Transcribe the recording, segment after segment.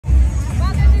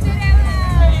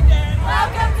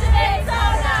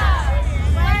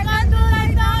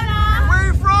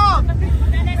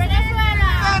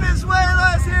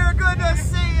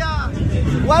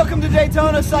Welcome to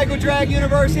Daytona Cycle Drag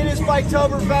Universe. It is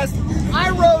Biketoberfest.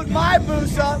 I rode my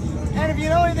Busa, and if you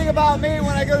know anything about me,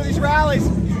 when I go to these rallies,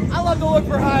 I love to look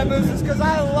for Hayabusas because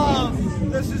I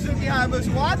love the Suzuki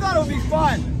Hayabusa. Well, I thought it would be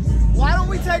fun. Why don't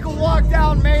we take a walk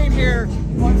down Main here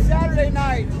on Saturday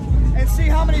night and see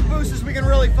how many Busas we can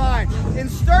really find. In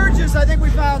Sturgis, I think we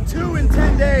found 2 in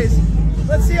 10 days.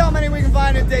 Let's see how many we can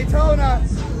find in Daytona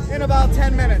in about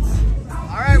 10 minutes.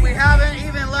 All right, we haven't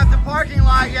even left the parking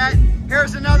lot yet.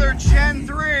 Here's another Gen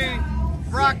 3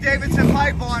 Brock Davidson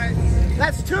pipe on it.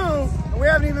 That's 2, and we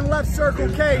haven't even left Circle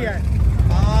K yet.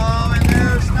 Oh, and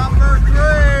there's number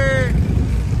 3.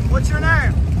 What's your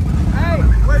name? Hey,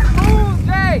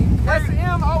 Moovej.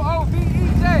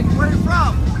 S-M-O-O-V-E-J. Where are you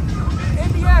from?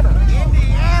 Indiana.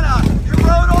 Indiana. You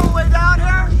rode all the way down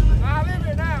here? I live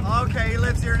here now. Okay, he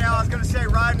lives here now. I was going to say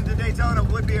riding to Daytona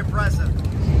would be impressive.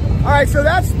 All right, so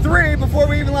that's 3 before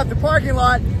we even left the parking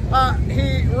lot.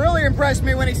 He really impressed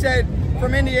me when he said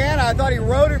from Indiana. I thought he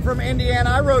rode it from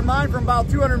Indiana. I rode mine from about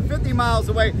 250 miles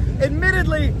away.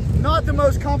 Admittedly, not the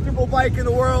most comfortable bike in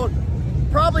the world.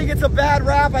 Probably gets a bad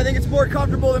rap. I think it's more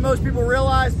comfortable than most people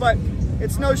realize, but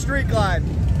it's no street glide.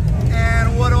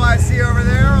 And what do I see over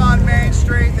there on Main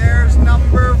Street? There's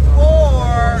number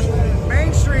 4.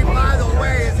 Main Street, by the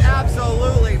way, is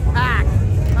absolutely packed.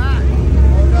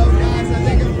 Oh no, guys, I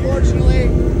think unfortunately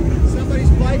somebody's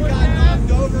bike got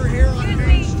knocked over here on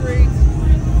Main Street.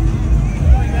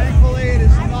 Thankfully, it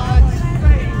is not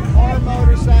our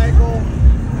motorcycle.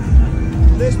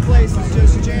 This place is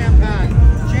just jam-packed.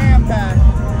 Jam-packed.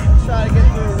 Let's try to get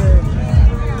through here.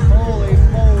 Holy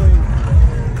moly.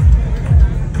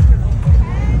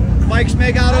 Bikes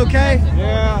make out okay?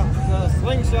 Yeah, the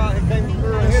Slingshot, it came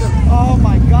through and hit him. Oh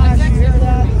my gosh, you hear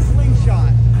that? The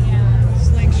Slingshot.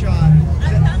 Slingshot.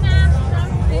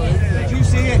 Did you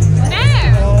see it? No.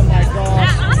 Oh my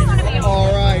gosh. I don't want to be on.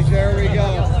 All right, there we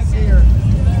go. See her.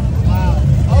 Wow.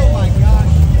 Oh my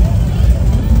gosh.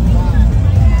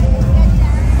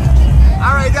 Wow.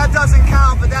 All right, that doesn't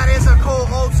count, but that is a cool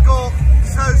old school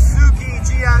Suzuki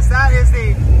GS. That is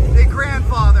the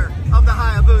grandfather of the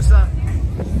Hayabusa.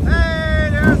 Hey,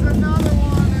 there's another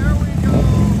one. There we go.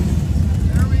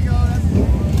 There we go.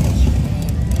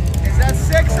 Is that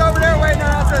 6 over there? Wait, no,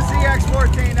 that's a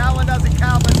ZX14. That one doesn't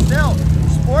count, but still,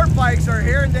 sport bikes are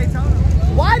here in Daytona.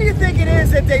 Why do you think it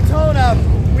is at Daytona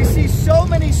we see so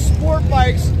many sport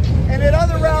bikes and at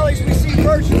other rallies we see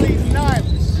virtually none?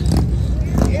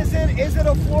 Is it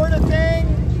a Florida thing?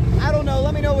 I don't know.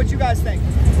 Let me know what you guys think.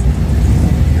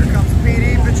 Here comes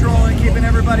PD patrolling, keeping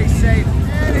everybody safe.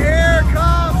 And here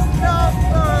comes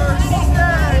number 6.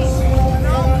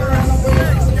 Number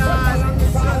 6, guys.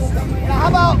 Now, how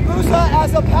about Busa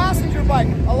as a passenger bike?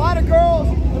 A lot of girls,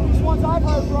 at least ones I've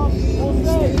heard from, will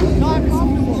say not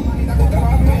comfortable.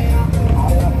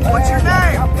 What's your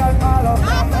name?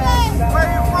 Where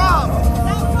are you from?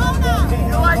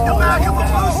 You like the back of a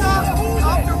Busa?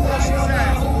 Comfortable, she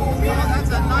says. Oh, that's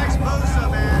a nice Busa,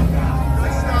 man.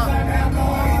 Good stuff.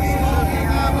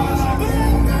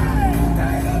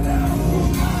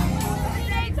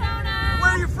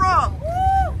 Where are you from?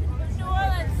 New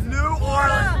Orleans. New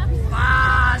Orleans.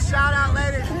 Ah, shout out,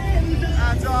 ladies.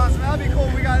 That's awesome. That'd be cool.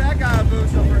 We got that guy a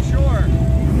Busa for sure.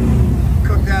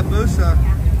 Cook that Busa.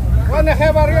 When the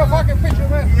hell are your fucking picture,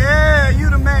 man? Yeah, you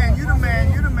the man. You the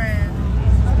man. You the man.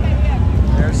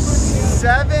 There's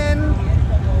 7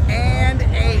 and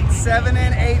 8. 7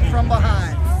 and 8 from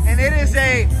behind. And it is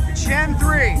a Gen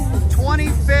 3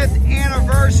 25th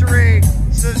anniversary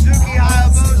Suzuki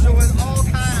Hayabusa with all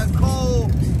kind of cool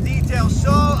details.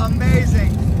 So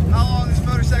amazing how long this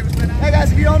motorcycle's been out. Hey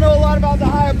guys, if you don't know a lot about the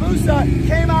Hayabusa, it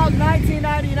came out in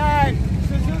 1999.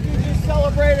 Suzuki just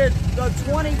celebrated the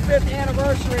 25th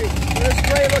anniversary with this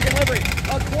great looking livery.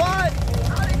 A quad,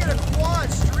 how do you get a quad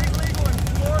street legal in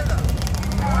Florida?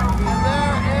 And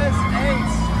there is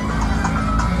Ace.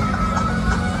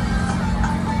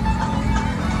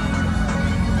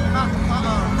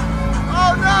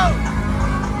 Oh no!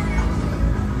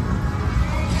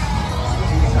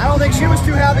 I don't think she was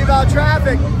too happy about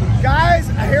traffic. Guys,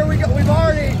 here we go. We've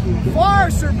already far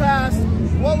surpassed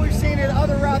what we've seen in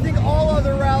other rallies. I think all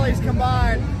other rallies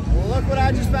combined. Well, look what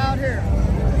I just found here.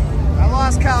 I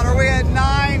lost count. Are we at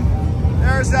 9?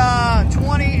 There's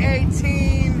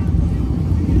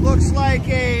 2018. Looks like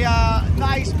a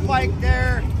nice bike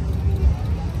there.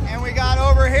 And we got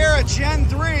over here a Gen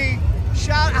 3.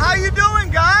 How you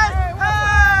doing, guys?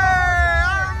 Hey,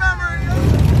 I remember you.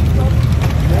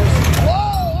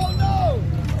 Whoa! Oh no!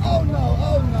 Oh no!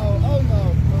 Oh no! Oh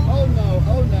no! Oh no!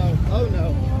 Oh no! Oh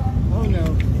no! Oh no!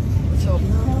 Let's hope.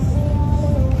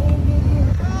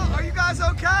 Are you guys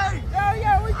okay?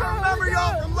 Yeah, we got I remember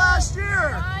y'all from last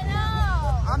year.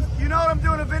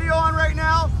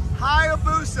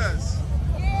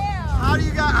 do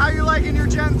you got? How you liking your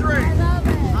Gen 3? I love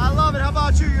it. I love it. How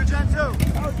about you? Your Gen 2?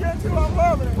 Oh, Gen 2, I'm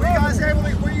loving it.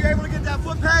 Were you able to get that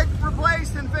foot peg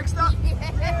replaced and fixed up?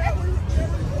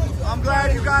 I'm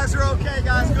glad you guys are okay,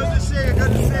 guys. Good to see you.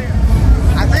 Good to see you.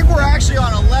 I think we're actually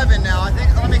on 11 now.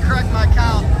 Let me correct my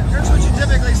count. Here's what you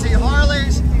typically see: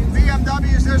 Harleys,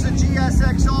 BMWs. There's a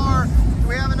GSXR.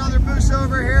 We have another boost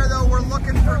over here, though. We're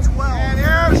looking for 12. And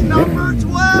here's number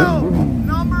 12.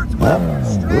 Number 12.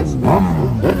 Stretch. This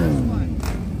one.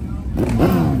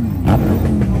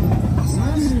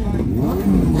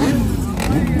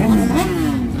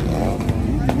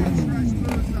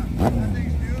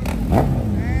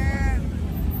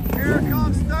 Here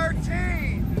comes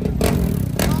 13.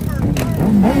 Number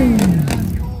 13.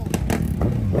 That's cool.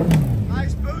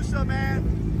 Nice Busa, man.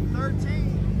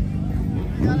 13.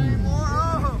 You got any more?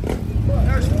 Oh,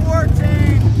 there's 14.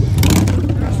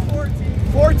 There's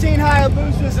 14. 14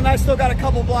 Hayabusas, and I still got a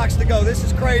couple blocks to go. This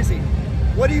is crazy.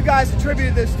 What do you guys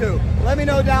attribute this to? Let me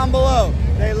know down below.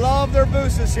 They love their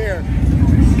Busas here.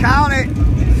 Count it.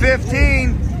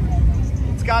 15.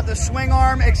 It's got the swing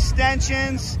arm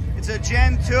extensions. It's a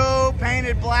Gen 2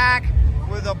 painted black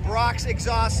with a Brox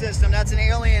exhaust system. That's an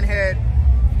alien head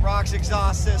Brox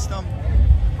exhaust system.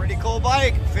 Pretty cool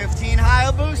bike. 15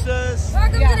 Hayabusas.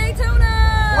 Welcome to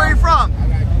Daytona. Where are you from?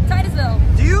 Titusville.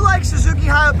 Do you like Suzuki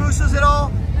Hayabusas at all?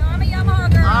 No, I'm a Yamaha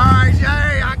girl. All right,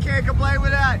 hey, I can't complain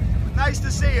with that. Nice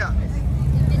to see you.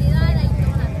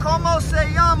 ¿Cómo se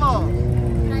llama?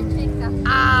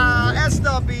 Ah,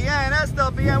 está bien,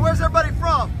 está bien. Where's everybody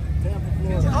from?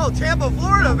 Oh, Tampa,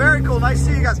 Florida. Very cool. Nice to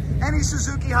see you guys. Any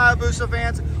Suzuki Hayabusa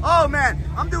fans? Oh, man,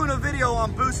 I'm doing a video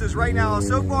on Busas right now.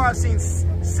 So far, I've seen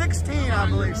 16, I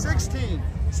believe. 16.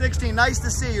 16. Nice to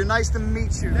see you. Nice to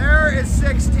meet you. There is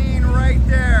 16 right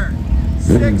there.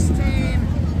 16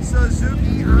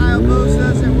 Suzuki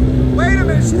Hayabusas. And wait a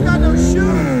minute, she's got no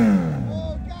shoes.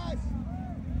 Oh, guys.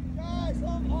 Guys,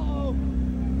 uh-oh.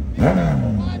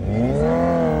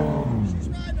 She's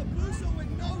riding a Busa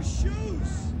with no shoes.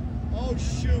 Oh,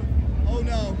 shoot. Oh,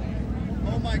 no.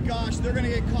 Oh, my gosh. They're going to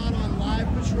get caught on live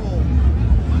patrol.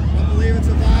 I believe it's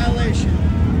a violation.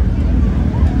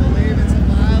 I believe it's a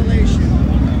violation. I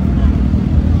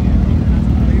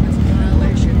believe it's a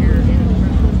violation here.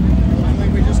 Hopefully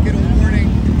we just get a warning.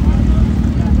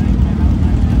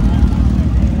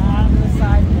 On the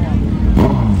sidewalk.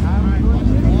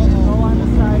 Go on the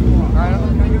sidewalk.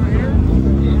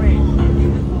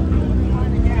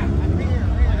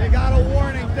 They got a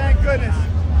warning, thank goodness.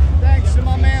 Thanks to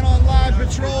my man on live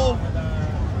patrol.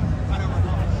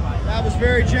 That was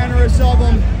very generous of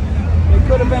them. They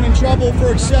could have been in trouble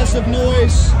for excessive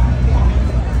noise.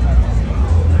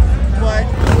 But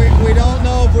we don't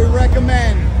know if we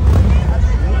recommend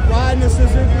riding a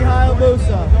Suzuki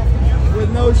Hayabusa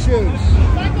with no shoes.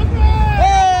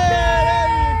 Hey,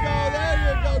 there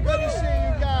you go. Good to see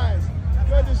you guys.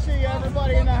 Good to see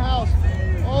everybody in the house.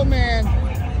 Oh man,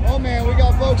 we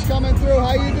got folks coming through.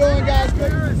 How you doing, guys?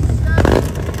 Good.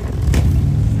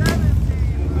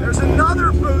 There's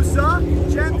another Busa,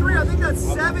 Gen 3, I think that's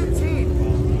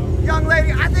 17. Young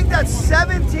lady, I think that's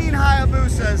 17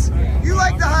 Hayabusas. You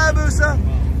like the Hayabusa?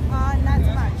 Not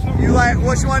too much. You like,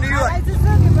 which one do you like? I just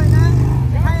love it, but not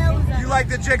Hayabusa. You like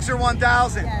the Gixxer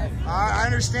 1000? Yes. I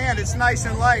understand, it's nice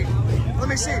and light. Let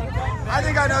me see. I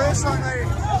think I know this young lady.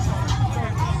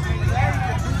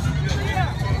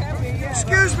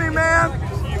 Excuse me, ma'am.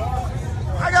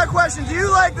 I got a question. Do you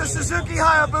like the Suzuki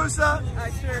Hayabusa?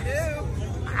 I sure do.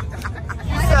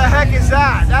 What the heck is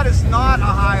that? That is not a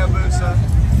Hayabusa.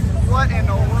 What in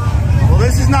the world? Well,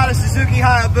 this is not a Suzuki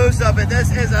Hayabusa, but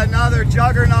this is another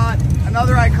juggernaut,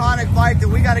 another iconic bike that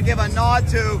we got to give a nod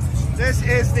to. This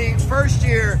is the first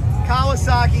year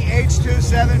Kawasaki H2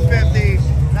 750.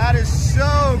 That is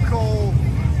so cool.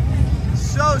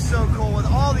 So cool with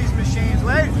all these machines.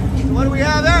 Wait, what do we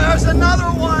have there? There's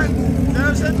another one.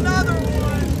 There's another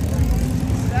one.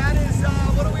 That is,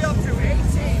 what are we up to?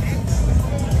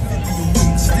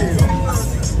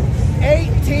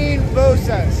 18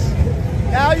 Busas.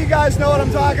 Now you guys know what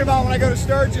I'm talking about when I go to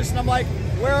Sturgis and I'm like,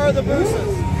 where are the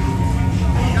Busas?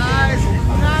 Guys,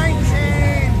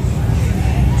 19,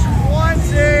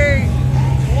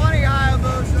 20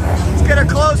 Hayabusa. Let's get a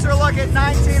closer look at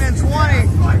 19 and 20.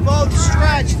 Both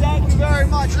stretched. Thank you very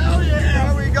much.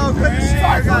 There we go. Good to see you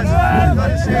guys. Good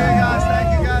to see you guys.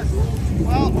 Thank you guys.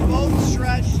 Well, both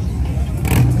stretched.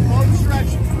 Both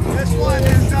stretched. This one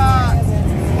is,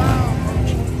 wow.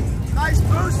 Nice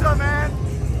Busa, man.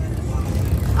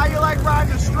 How you like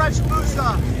riding a stretched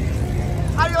Busa?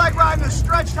 How do you like riding a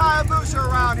stretched Hayabusa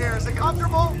around here? Is it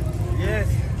comfortable? Yes.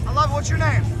 I love it. What's your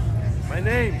name? My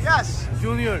name? Yes.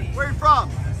 Junior. Where are you from?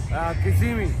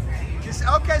 Kissimmee.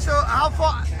 Okay, so how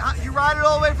far? You ride it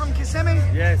all the way from Kissimmee?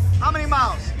 Yes. How many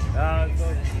miles? So, how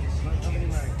many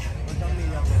miles?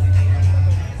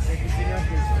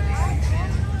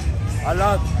 A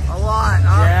lot. A lot.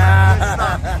 Yeah.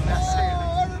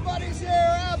 Oh, everybody's here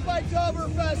at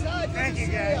Biketoberfest. Hi, good Thank to you,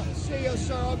 see guys. you. See you,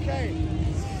 sir. Okay.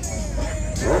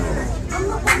 I'm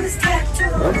the one that's kept your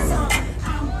song.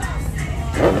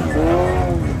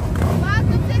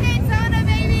 Welcome to Daytona,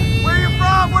 baby. Where you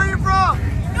from? Where you from?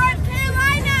 North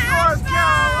Carolina. North Asheville.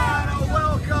 Carolina.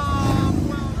 Welcome.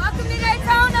 Welcome to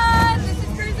Daytona. This is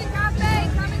Cruising Cafe.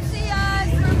 Come and see us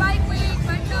for Bike Week,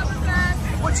 Biketoberfest.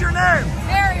 What's your name?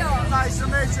 Ariel. Nice to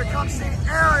meet you. Come see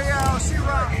Ariel. She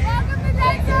runs. Welcome to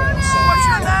Daytona. So what's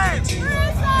your name?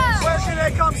 Teresa. Where can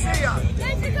they come see you?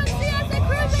 They should come see us at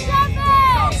Cruising Cafe.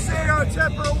 Come see her,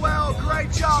 tip her well.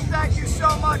 Great job. Thank you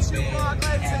so much. You rock,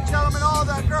 ladies and gentlemen, all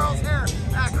the girls here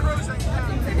at Cruising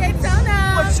Cafe. To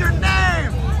Daytona. What's your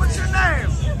name? What's your name?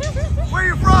 Where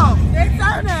you from?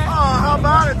 Daytona. Oh, how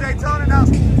about it, Daytona? Now,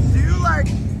 do you like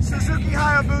Suzuki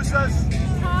Hayabusas?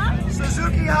 Huh?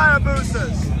 Suzuki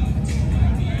Hayabusas.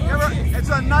 It's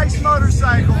a nice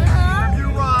motorcycle. You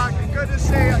rock. Good to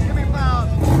see you. Give me a pound.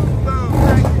 Boom.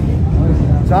 Thank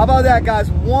you. So how about that,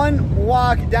 guys? One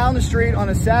walk down the street on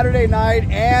a Saturday night,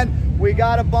 and we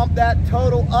got to bump that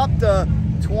total up to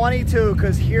 22,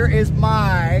 because here is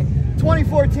my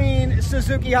 2014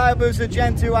 Suzuki Hayabusa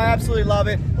Gen 2. I absolutely love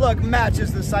it. Look,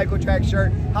 matches the Cycle Track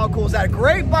shirt. How cool is that?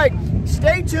 Great bike.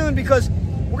 Stay tuned, because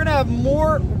we're going to have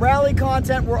more rally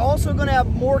content. We're also going to have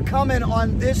more coming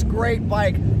on this great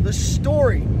bike, the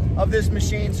story of this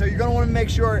machine. So you're going to want to make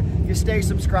sure you stay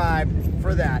subscribed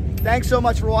for that. Thanks so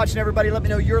much for watching, everybody. Let me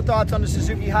know your thoughts on the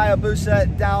Suzuki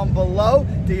Hayabusa down below.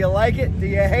 Do you like it? Do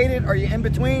you hate it? Are you in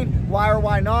between? Why or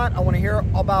why not? I want to hear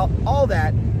about all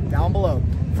that down below.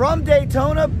 From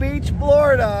Daytona Beach,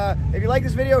 Florida. If you like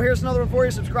this video, here's another one for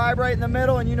you. Subscribe right in the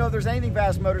middle, and you know if there's anything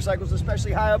fast motorcycles,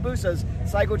 especially Hayabusas,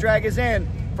 Cycle Drag is in.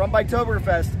 From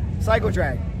Biketoberfest, Cycle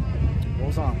Drag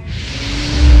rolls on.